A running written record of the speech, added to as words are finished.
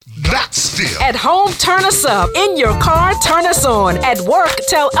still. At home, turn us up. In your car, turn us on. At work,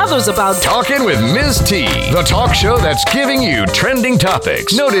 tell others about Talking with Ms. T, the talk show that's giving you trending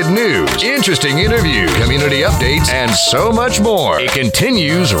topics, noted news, interesting interviews, community updates, and so much more. It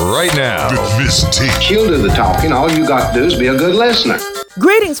continues right now. With Miss T. She'll do the talking. All you got to do is be a good listener.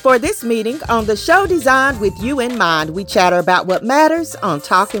 Greetings for this meeting on the show designed with you in mind. We chatter about what matters on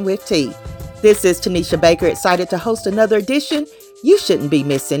Talking with T. This is Tanisha Baker, excited to host another edition you shouldn't be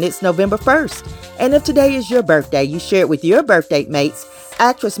missing. It's November 1st. And if today is your birthday, you share it with your birthday mates,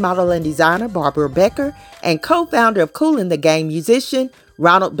 actress, model, and designer Barbara Becker, and co-founder of Kool & the Gang musician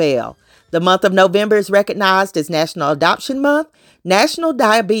Ronald Bell. The month of November is recognized as National Adoption Month, National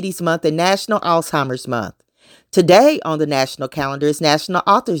Diabetes Month, and National Alzheimer's Month. Today on the national calendar is National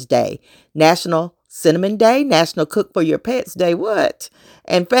Authors Day, National Cinnamon Day, National Cook for Your Pets Day,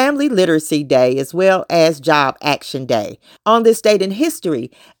 and Family Literacy Day, as well as Job Action Day. On this date in history,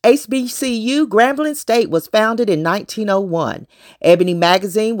 HBCU Grambling State was founded in 1901. Ebony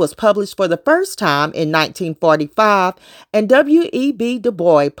Magazine was published for the first time in 1945, and W.E.B. Du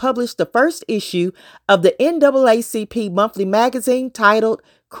Bois published the first issue of the NAACP monthly magazine titled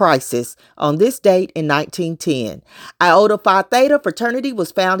Crisis on this date in 1910. Iota Phi Theta fraternity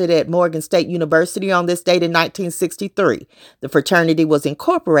was founded at Morgan State University on this date in 1963. The fraternity was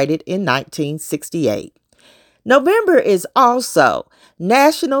incorporated in 1968. November is also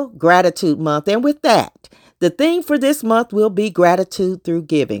National Gratitude Month, and with that, the theme for this month will be gratitude through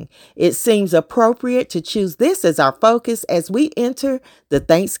giving. It seems appropriate to choose this as our focus as we enter the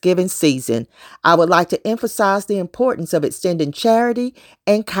Thanksgiving season. I would like to emphasize the importance of extending charity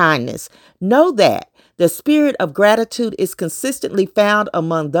and kindness. Know that the spirit of gratitude is consistently found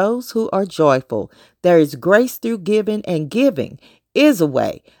among those who are joyful. There is grace through giving, and giving is a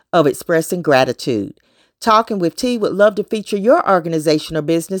way of expressing gratitude. Talking with T would love to feature your organization or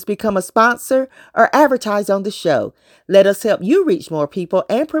business, become a sponsor, or advertise on the show. Let us help you reach more people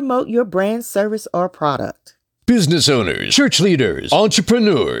and promote your brand, service, or product. Business owners, church leaders,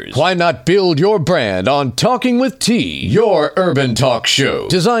 entrepreneurs, why not build your brand on Talking with T, your urban talk show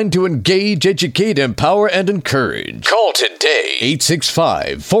designed to engage, educate, empower, and encourage. Call today,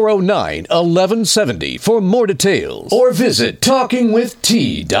 865-409-1170 for more details, or visit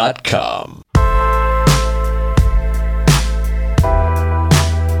talkingwitht.com.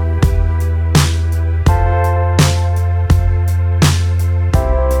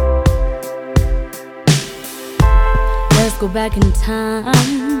 Go back in time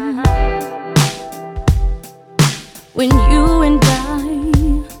when you and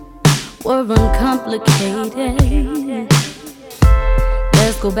I were uncomplicated.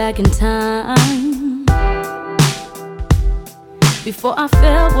 Let's go back in time before I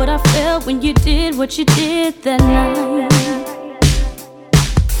felt what I felt when you did what you did that night.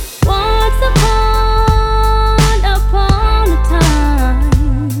 Once upon a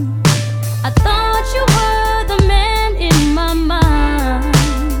time, I thought you were the man in my mind.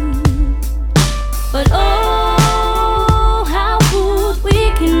 But oh, how fools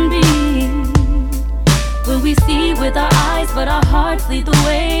we can be when we see with our eyes, but our hearts lead the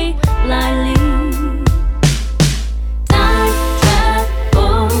way blindly. Time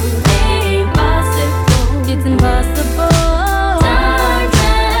travel ain't possible. It's impossible. Time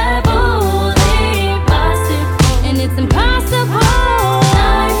travel ain't possible, and it's impossible.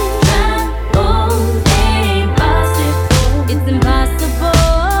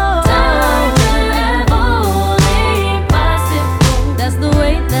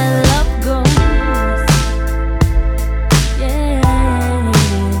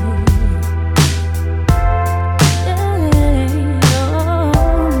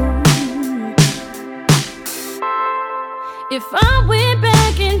 If I went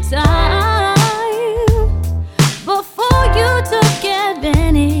back in time before you took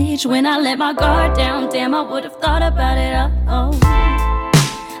advantage, when I let my guard down, damn, I would have thought about it. Oh,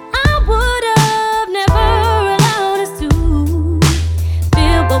 I would have never allowed us to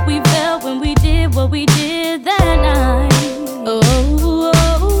feel what we felt when we did what we did that night. Once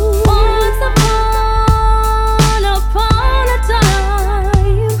upon a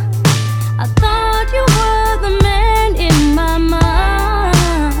time, I thought you were the man in my mind.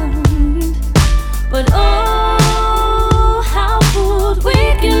 But oh, how fooled we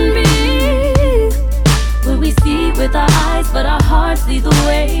can be when we see with our eyes, but our hearts lead the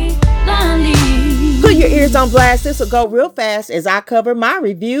way blindly. Put your ears on blast. This will go real fast as I cover my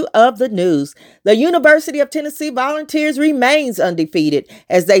review of the news. The University of Tennessee Volunteers remains undefeated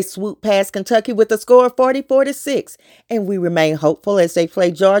as they swoop past Kentucky with a score of 44-6. And we remain hopeful as they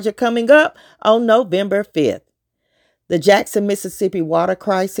play Georgia coming up on November 5th. The Jackson, Mississippi water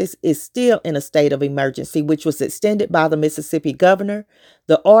crisis is still in a state of emergency, which was extended by the Mississippi governor.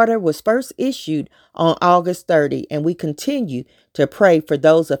 The order was first issued on August 30, and we continue to pray for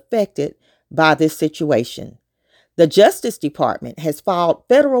those affected by this situation. The Justice Department has filed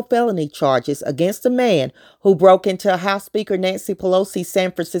federal felony charges against a man who broke into House Speaker Nancy Pelosi's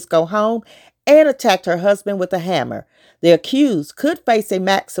San Francisco home and attacked her husband with a hammer. The accused could face a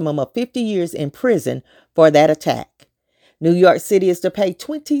maximum of 50 years in prison for that attack. New York City is to pay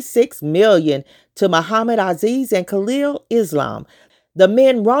 $26 million to Muhammad Aziz and Khalil Islam, the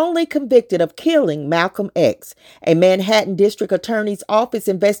men wrongly convicted of killing Malcolm X. A Manhattan District Attorney's Office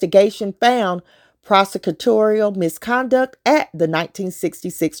investigation found prosecutorial misconduct at the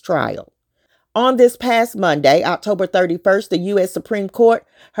 1966 trial. On this past Monday, October 31st, the U.S. Supreme Court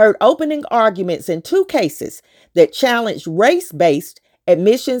heard opening arguments in two cases that challenged race-based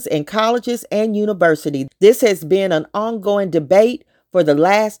admissions in colleges and universities. This has been an ongoing debate for the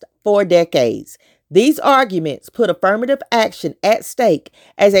last 4 decades. These arguments put affirmative action at stake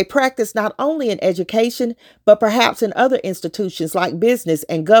as a practice not only in education, but perhaps in other institutions like business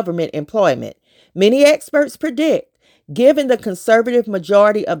and government employment. Many experts predict, given the conservative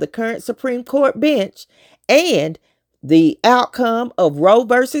majority of the current Supreme Court bench and the outcome of Roe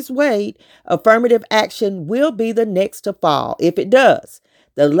versus Wade, affirmative action will be the next to fall. If it does,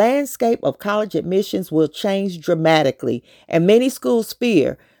 the landscape of college admissions will change dramatically, and many schools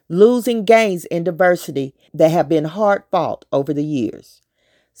fear losing gains in diversity that have been hard fought over the years.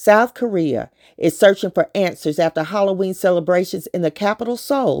 South Korea is searching for answers after Halloween celebrations in the capital,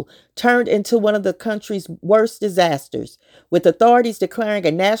 Seoul, turned into one of the country's worst disasters, with authorities declaring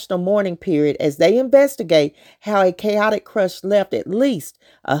a national mourning period as they investigate how a chaotic crush left at least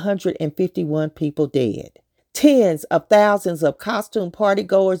 151 people dead. Tens of thousands of costume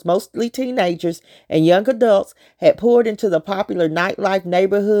partygoers, mostly teenagers and young adults, had poured into the popular nightlife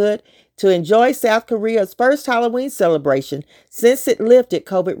neighborhood to enjoy South Korea's first Halloween celebration since it lifted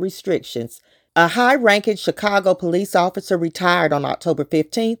COVID restrictions. A high-ranking Chicago police officer retired on October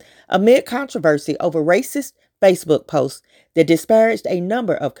 15th amid controversy over racist Facebook posts that disparaged a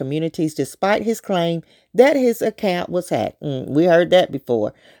number of communities despite his claim that his account was hacked. We heard that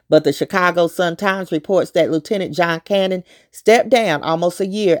before. But the Chicago Sun-Times reports that Lieutenant John Cannon stepped down almost a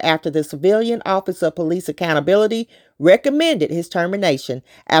year after the Civilian Office of Police Accountability recommended his termination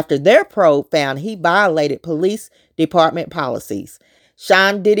after their probe found he violated police department policies.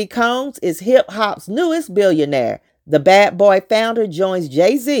 Sean Diddy Combs is hip-hop's newest billionaire. The Bad Boy founder joins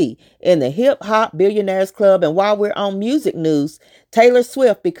Jay-Z in the Hip Hop Billionaires Club. And while we're on music news, Taylor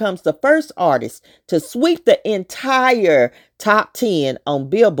Swift becomes the first artist to sweep the entire top 10 on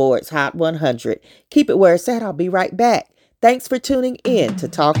Billboard's Hot 100. Keep it where it's at. I'll be right back. Thanks for tuning in to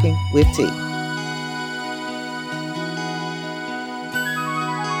Talking with T.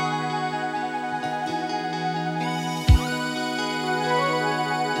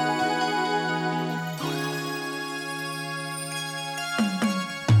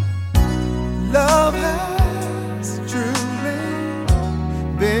 Love has truly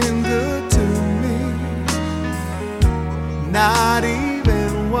been good to me. Not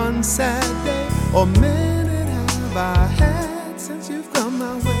even one sad day or minute have I had since you've come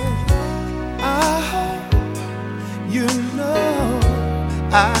my way. I hope you know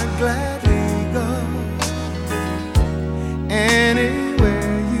I'd gladly go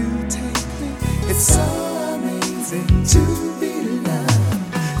anywhere you take me. It's so amazing to be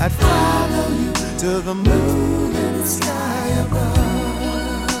loved. I'd follow you to the moon and the sky above.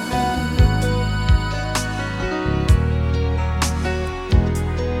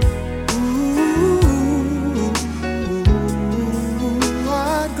 Ooh,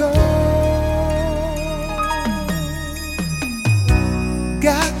 I'd go.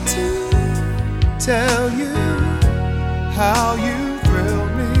 Got to tell you how you thrill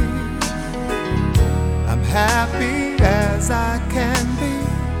me. I'm happy as I can be.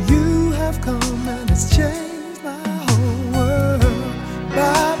 You have come and it's changed my whole world.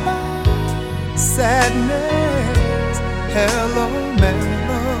 Bye-bye, sadness, hello,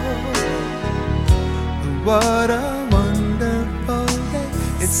 mellow. What a wonderful day.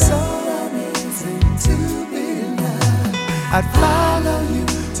 It's so amazing to be alive. I'd follow you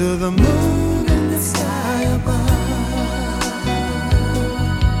to the moon and the sky above.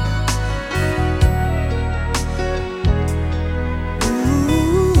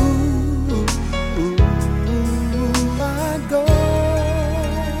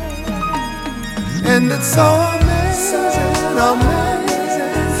 And it's so amazing,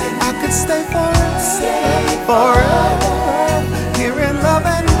 amazing. I could stay forever, here in love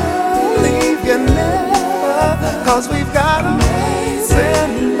and leave you never. 'cause we've got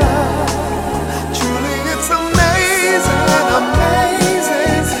amazing love. Truly it's amazing,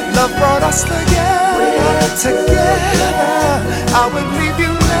 amazing. Love brought us together. I would leave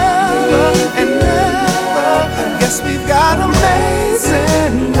you never and never. Yes, we've got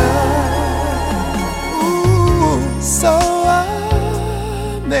amazing love. Ooh, so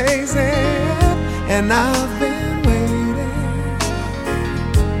amazing. And I've been waiting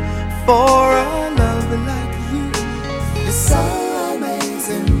for a love like you. It's so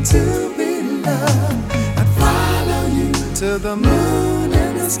amazing to be loved. I'd follow you to the moon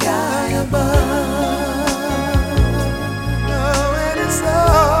and the sky above. Oh, and it's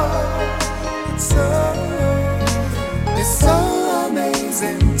so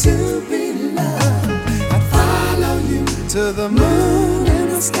amazing to be loved. I'd follow you to the moon and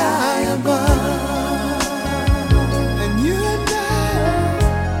the sky above. And you and I,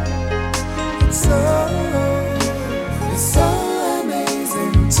 it's so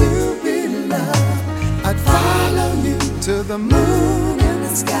amazing to be loved. I'd follow you to the moon and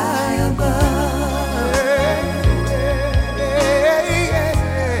the sky above.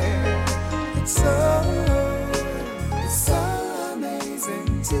 It's so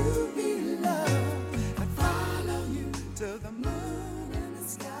amazing to be loved. I'd follow you to the moon and the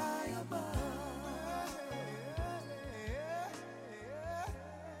sky above.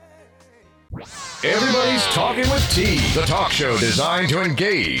 Everybody's Talking with T, the talk show designed to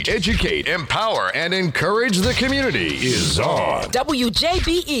engage, educate, empower, and encourage the community is on.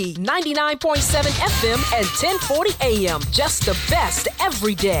 WJBE 99.7 FM and 1040 AM. Just the best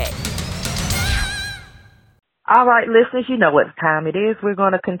every day. All right, listeners, you know what time it is. We're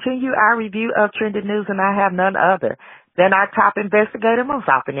going to continue our review of trending news, and I have none other than our top investigator, most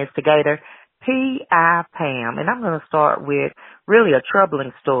often instigator, P.I. Pam. And I'm going to start with really a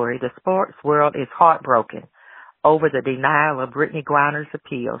troubling story. The sports world is heartbroken over the denial of Brittany Griner's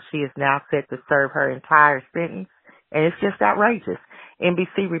appeal. She is now set to serve her entire sentence, and it's just outrageous.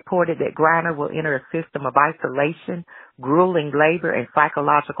 NBC reported that Griner will enter a system of isolation, grueling labor, and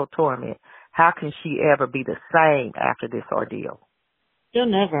psychological torment. How can she ever be the same after this ordeal? She'll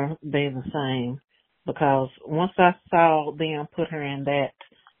never be the same, because once I saw them put her in that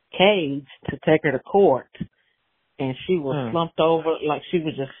cage to take her to court, and she was slumped over like she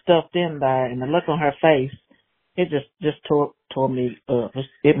was just stuffed in there, and the look on her face, it just tore me up.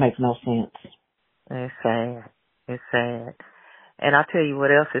 It makes no sense. It's sad. It's sad. And I'll tell you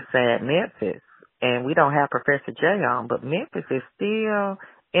what else is sad. Memphis, and we don't have Professor J on, but Memphis is still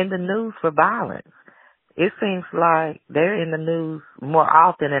in the news for violence. It seems like they're in the news more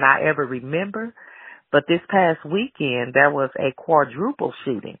often than I ever remember. But this past weekend, there was a quadruple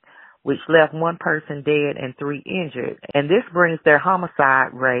shooting, which left one person dead and 3 injured. And this brings their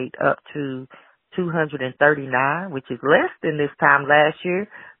homicide rate up to 239, which is less than this time last year,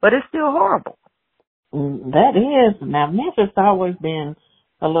 but it's still horrible. That is. Now, Memphis has always been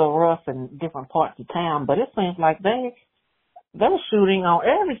a little rough in different parts of town, but it seems like they're shooting on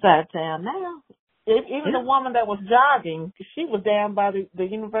every side of town now. Even the woman that was jogging, she was down by the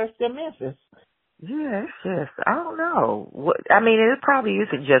University of Memphis. Yeah, it's just, I don't know. It probably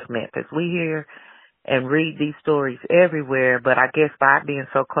isn't just Memphis. We hear and read these stories everywhere, but I guess by it being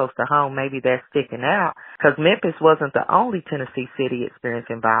so close to home, maybe that's sticking out. Because Memphis wasn't the only Tennessee city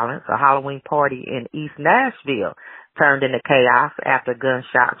experiencing violence. A Halloween party in East Nashville turned into chaos after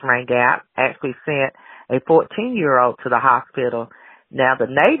gunshots rang out, actually sent a 14-year-old to the hospital. Now, the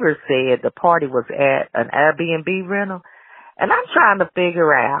neighbors said the party was at an Airbnb rental, and I'm trying to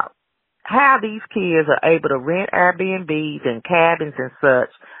figure out how these kids are able to rent Airbnbs and cabins and such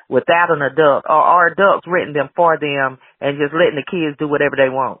without an adult, or are adults renting them for them and just letting the kids do whatever they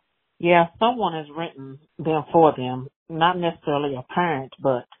want. Yeah, someone is renting them for them, not necessarily a parent,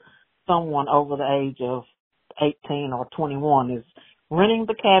 but someone over the age of 18 or 21 is renting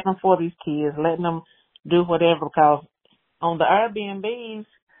the cabin for these kids, letting them do whatever, because on the Airbnbs,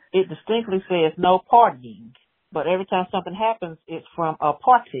 it distinctly says no partying, but every time something happens, it's from a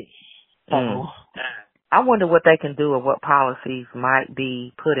party. I wonder what they can do or what policies might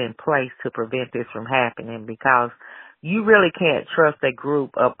be put in place to prevent this from happening, because you really can't trust a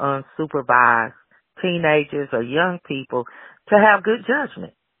group of unsupervised teenagers or young people to have good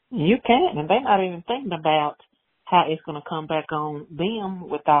judgment. You can't, and they're not even thinking about how it's going to come back on them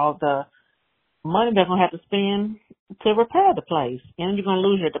with all the money they're going to have to spend to repair the place. And you're going to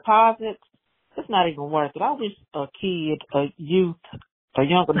lose your deposits. It's not even worth it. I wish a kid, a youth, a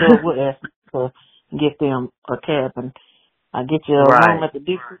young adult would ask to get them a cabin. I get you a room at the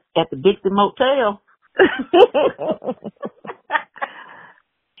Dixie Motel.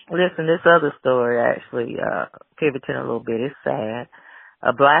 Listen, this other story actually, pivoting a little bit, it's sad.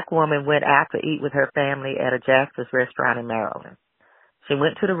 A black woman went out to eat with her family at a Jasper's restaurant in Maryland. She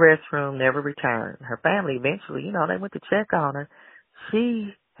went to the restroom, never returned. Her family eventually, they went to check on her. She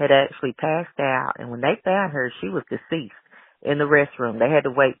had actually passed out, and when they found her, she was deceased in the restroom. They had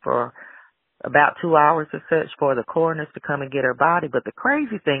to wait for about 2 hours or such for the coroners to come and get her body. But the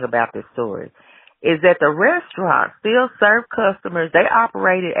crazy thing about this story is that the restaurant still served customers. They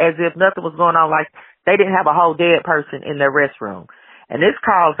operated as if nothing was going on, like they didn't have a whole dead person in their restroom. And this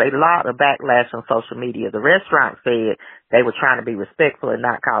caused a lot of backlash on social media. The restaurant said they were trying to be respectful and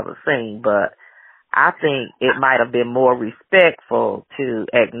not cause a scene, but I think it might have been more respectful to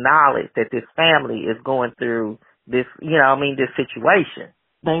acknowledge that this family is going through this, this situation.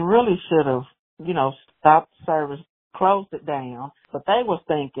 They really should have, stopped the service, closed it down, but they were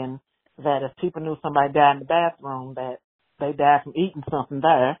thinking that if people knew somebody died in the bathroom, that they died from eating something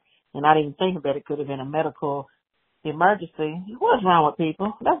there, and not even thinking that it could have been a medical emergency. What's wrong with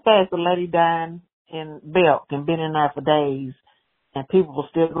people? That's bad. The lady died in Belk and been in there for days, and people were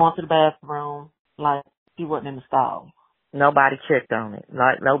still going to the bathroom like she wasn't in the stall. Nobody checked on it.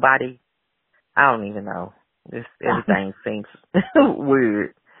 Like nobody, I don't even know. Everything seems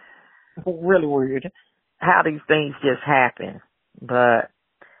weird. Really weird. How these things just happen. But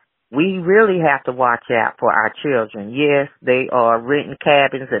we really have to watch out for our children. Yes, they are renting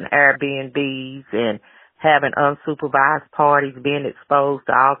cabins and Airbnbs and having unsupervised parties, being exposed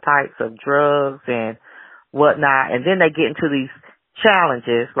to all types of drugs and whatnot. And then they get into these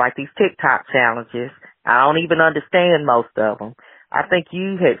challenges, like these TikTok challenges. I don't even understand most of them. I think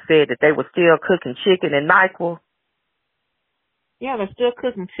you had said that they were still cooking chicken in NyQuil. Yeah, they're still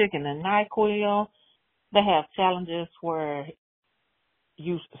cooking chicken in NyQuil. They have challenges where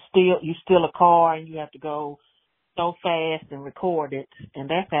you steal a car and you have to go so fast and record it. And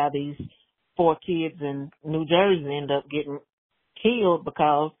that's how these 4 kids in New Jersey end up getting killed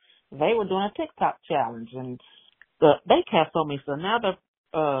because they were doing a TikTok challenge. And they have so many. So now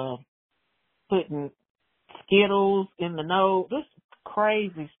they're putting Skittles in the nose. This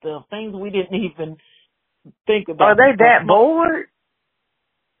crazy stuff. Things we didn't even think about. Are they that bored?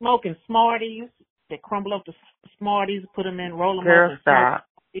 Smoking Smarties. They crumble up the Smarties, put them in, roll them Girl, up. stop.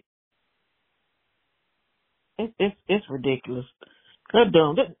 It's ridiculous. They're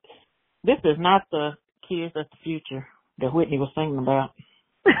dumb. This is not the kids, that's the future that Whitney was singing about.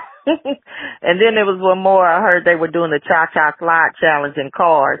 And then there was one more. I heard they were doing the Cha-Cha Slide Challenge in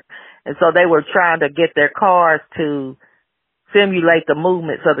cars. And so they were trying to get their cars to simulate the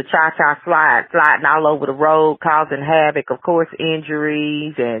movements of the Cha-Cha Slide, sliding all over the road, causing havoc, of course,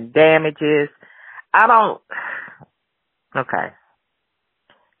 injuries and damages. Okay.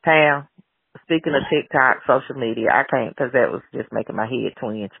 Pam, speaking of TikTok, social media, I can't because that was just making my head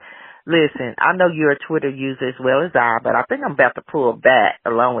twinge. Listen, I know you're a Twitter user as well as I, but I think I'm about to pull back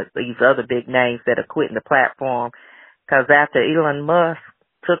along with these other big names that are quitting the platform because after Elon Musk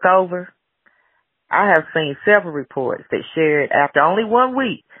took over, I have seen several reports that shared after only 1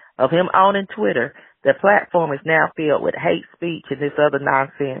 week of him owning Twitter, the platform is now filled with hate speech and this other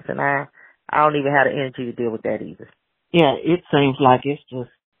nonsense, and I don't even have the energy to deal with that either. Yeah, it seems like it's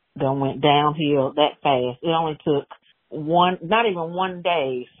just done went downhill that fast. It only took not even 1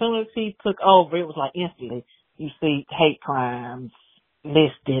 day. As soon as he took over, it was like instantly you see hate crimes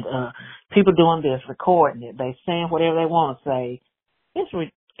listed, people doing this, recording it, they saying whatever they want to say.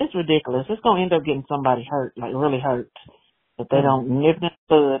 It's ridiculous. It's going to end up getting somebody hurt, like really hurt, if they don't nip in the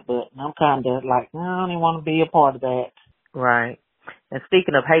bud. But I'm kind of like, I don't even want to be a part of that. Right. And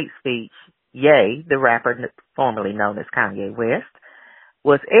speaking of hate speech, Ye, the rapper formerly known as Kanye West,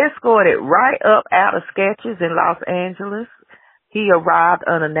 was escorted right up out of Skechers in Los Angeles. He arrived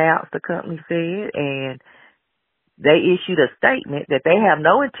unannounced, the company said, and they issued a statement that they have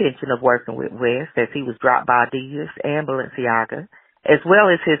no intention of working with West as he was dropped by Adidas and Balenciaga, as well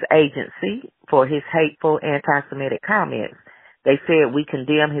as his agency for his hateful anti-Semitic comments. They said, we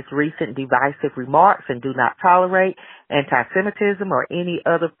condemn his recent divisive remarks and do not tolerate anti-Semitism or any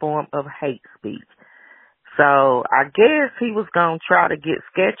other form of hate speech. So I guess he was going to try to get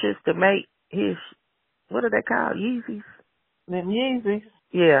Skechers to make his, what are they called? Yeezys? Them Yeezys?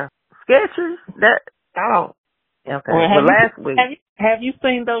 Yeah. Skechers? Okay. Well, last week. Have you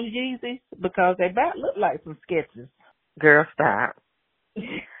seen those Yeezys? Because they about look like some Skechers. Girl, stop.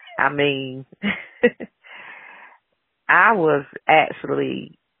 I mean, I was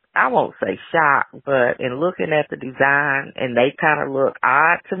actually, I won't say shocked, but in looking at the design, and they kind of look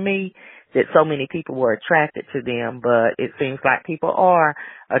odd to me, that so many people were attracted to them, but it seems like people are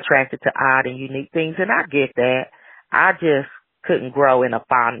attracted to odd and unique things, and I get that. I just couldn't grow in a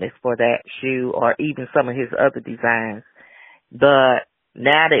fondness for that shoe or even some of his other designs. But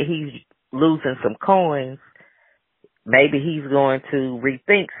now that he's losing some coins, maybe he's going to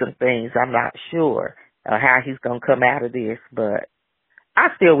rethink some things. I'm not sure how he's going to come out of this, but I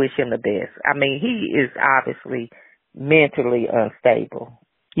still wish him the best. I mean, he is obviously mentally unstable.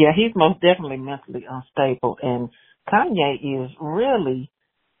 Yeah, he's most definitely mentally unstable, and Kanye is really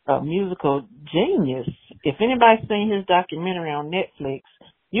a musical genius. If anybody's seen his documentary on Netflix,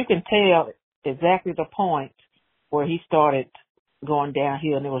 you can tell exactly the point where he started going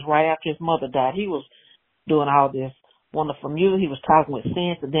downhill, and it was right after his mother died. He was doing all this wonderful music. He was talking with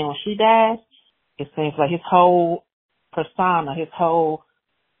sense, and then when she died, it seems like his whole persona, his whole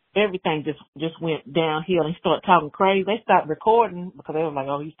everything just went downhill. He started talking crazy. They stopped recording because they were like,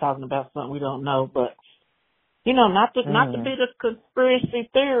 "Oh, he's talking about something we don't know." But you know, not to be the conspiracy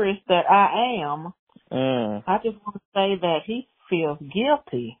theorist that I am. I just want to say that he feels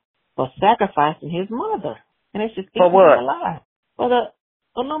guilty for sacrificing his mother, and it's just for what? Alive. For the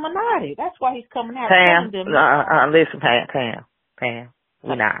Illuminati. That's why he's coming out. Pam, listen, Pam,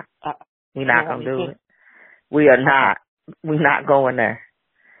 we're not gonna do it. We are not. We're not going there.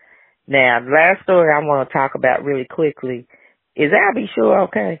 Now, the last story I want to talk about really quickly is Albie Shore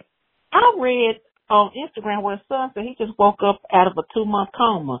okay? I read on Instagram where his son said he just woke up out of a 2-month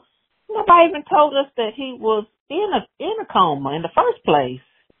coma. Nobody even told us that he was in a coma in the first place.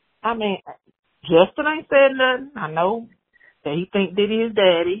 I mean, Justin ain't said nothing. I know that he think Diddy his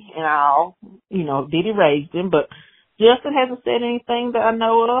daddy and all, you know, Diddy raised him, but Justin hasn't said anything that I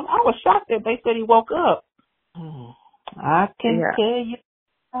know of. I was shocked that they said he woke up. I can tell you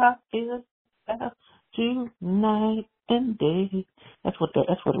I feel about you night and day. That's what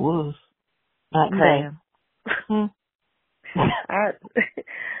it was.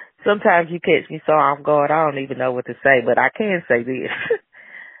 Sometimes you catch me so off guard, I don't even know what to say, but I can say this.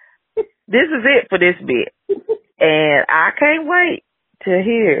 This is it for this bit. And I can't wait to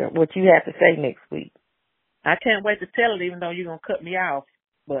hear what you have to say next week. I can't wait to tell it, even though you're going to cut me off.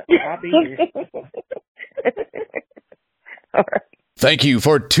 But I'll be here. All right. Thank you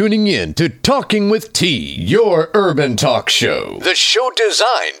for tuning in to Talking with T, your urban talk show. The show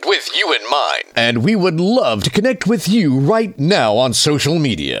designed with you in mind. And we would love to connect with you right now on social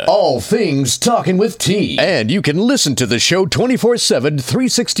media. All things Talking with T. And you can listen to the show 24/7,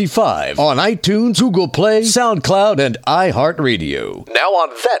 365 on iTunes, Google Play, SoundCloud, and iHeartRadio. Now on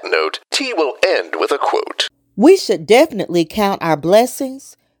that note, T will end with a quote. We should definitely count our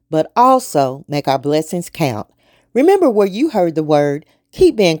blessings, but also make our blessings count. Remember where you heard the word.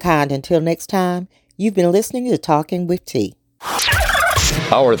 Keep being kind until next time. You've been listening to Talking with T.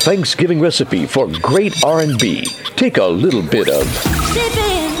 Our Thanksgiving recipe for great R&B. Take a little bit of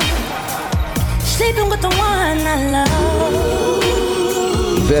sleeping with the one I love.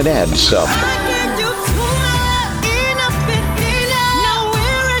 Then add some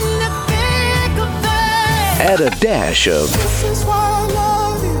add a dash of This is why I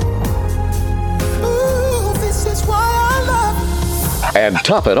love you. Ooh, this is why I love you. and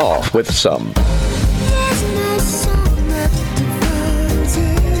top it off with some There's no song that defines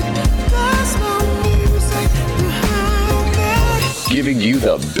it. There's no music behind it. giving you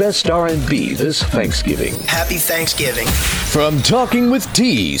the best R&B this Thanksgiving. Happy Thanksgiving. From Talking with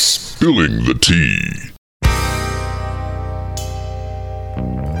T, Spilling the tea.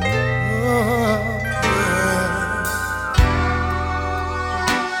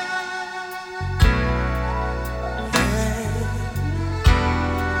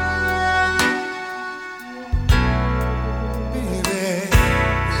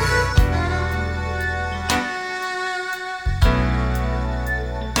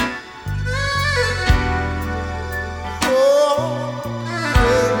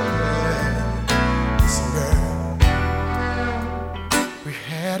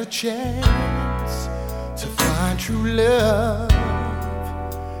 Chance to find true love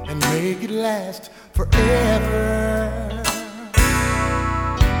and make it last forever.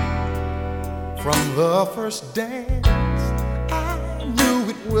 From the first dance, I knew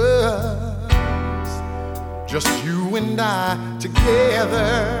it was just you and I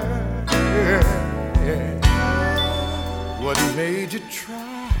together. What made you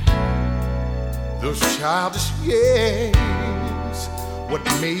try those childish games? What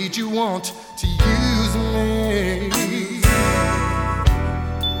made you want to use me?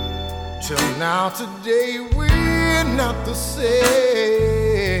 Till now today we're not the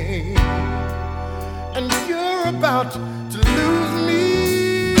same, and you're about to lose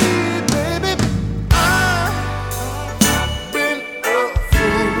me, baby. I've been a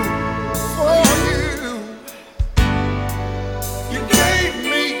fool for you.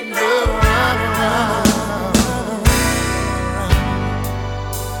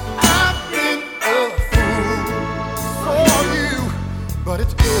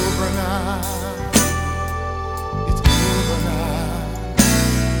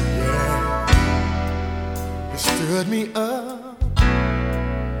 stood me up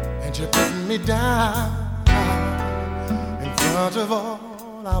and you put me down in front of all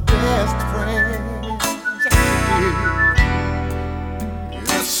our best friends.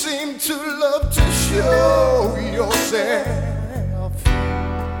 You seem to love to show yourself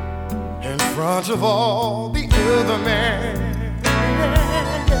in front of all the other men.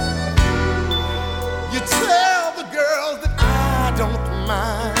 You tell the girls that I don't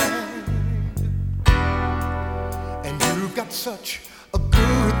mind, and you've got such a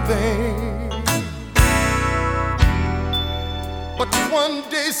good thing. But one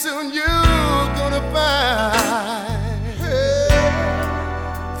day soon you're gonna find, hey,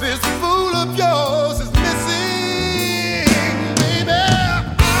 this fool of yours is missing, baby.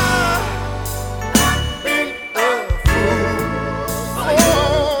 I've been a fool for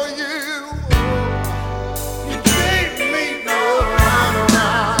you. You gave me no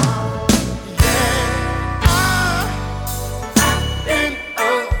runaround. Yeah, I've been a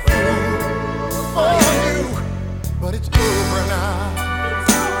fool for you, but it's over now.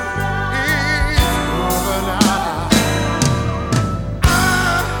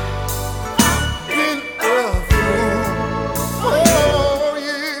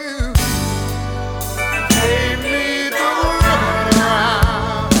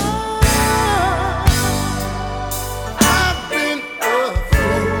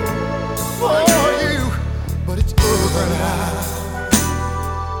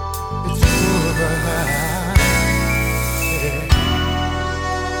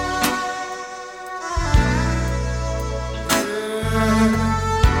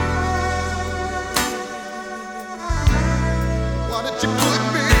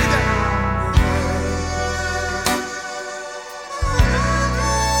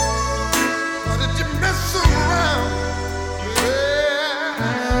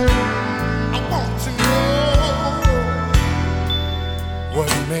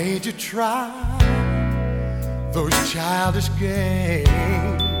 Made you try those childish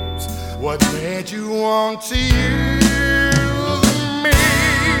games? What made you want to use me?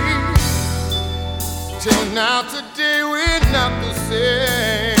 Till now, today we're not the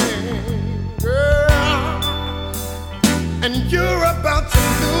same, girl. And you're about to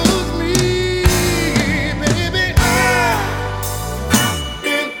lose me, baby. I've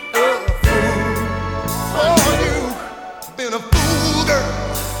been a fool for you, been a fool, girl.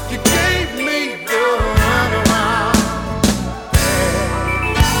 You gave me the runaround.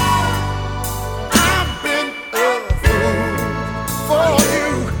 I've been a fool for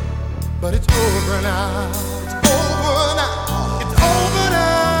you, but it's over now. It's over now. It's over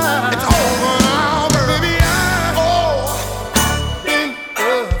now. It's over now, baby. I've been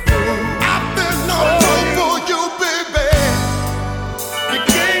a fool. I've been no fool for you, baby. You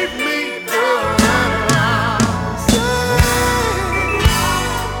gave me the runaround.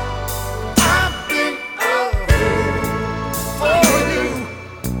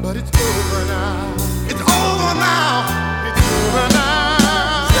 But it's over now.